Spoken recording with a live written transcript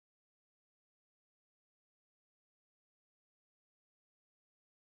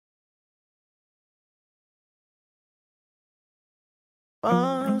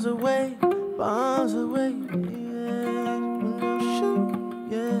Bombs away, yeah. No shoot,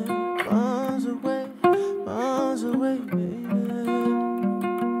 yeah. Bombs away, baby.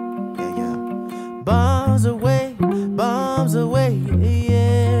 Yeah. Bombs away,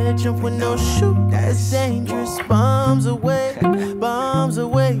 yeah. Jump with no shoot, that's dangerous. Bombs away,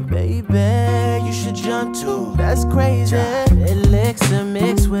 baby. You should jump too, that's crazy. Elixir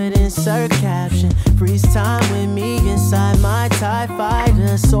mixed with insert caption. Freeze time with me inside my TIE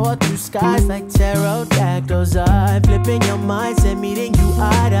fighter. Soar through skies like pterodactyls. I'm flipping your mindset, meeting you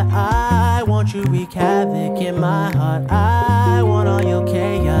eye to eye. Want you wreak havoc in my heart. I want all your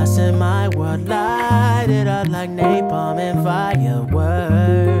chaos in my world. Light it up like napalm and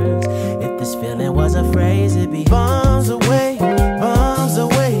fireworks. If this feeling was a phrase, it'd be bombs away, yeah,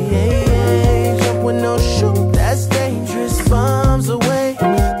 yeah. Jump with no shoot, that's dangerous. Bombs away,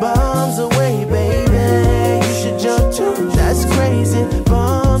 baby. You should jump too, that's crazy.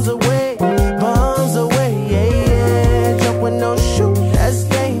 Bombs away, yeah, yeah. Jump with no shoot, that's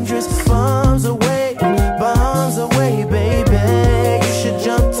dangerous. Bombs away, baby. You should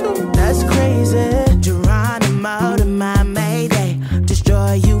jump too, that's crazy. Geronimo to my mayday.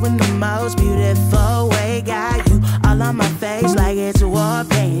 Destroy you in the most beautiful way. Got you all on my face like it's war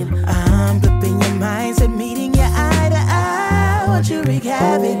paint. I'm flipping your mindset, meeting your eye to eye. Want you wreak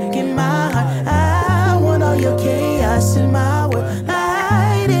havoc in my heart. I want all your chaos in my world.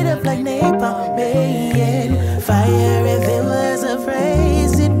 Light it up like napalm, baby. Fire if it was a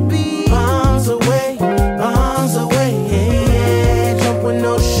phrase, it'd be bombs away, yeah, yeah. Jump with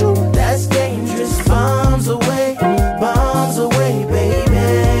no shoot, that's dangerous. Bombs away,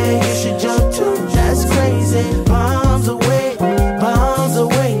 baby. You should jump too, that's crazy. Bombs away,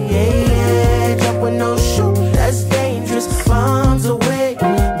 yeah, yeah. Jump with no shoot, that's dangerous. Bombs away,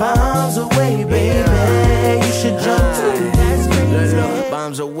 baby. You should jump too, that's crazy.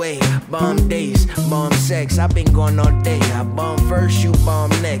 Bombs away, bomb days, bomb sex. I've been gone all day. I bomb first, you bomb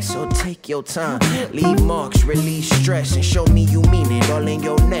next. So take your time, leave marks, release stress, and show me you mean it all in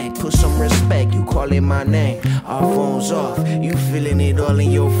your neck. Put some respect, you calling my name. Our phones off, you feeling it all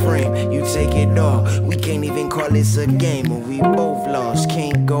in your frame. You take it off, we can't even call this a game. When we both lost,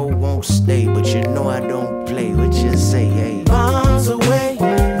 can't go, won't stay.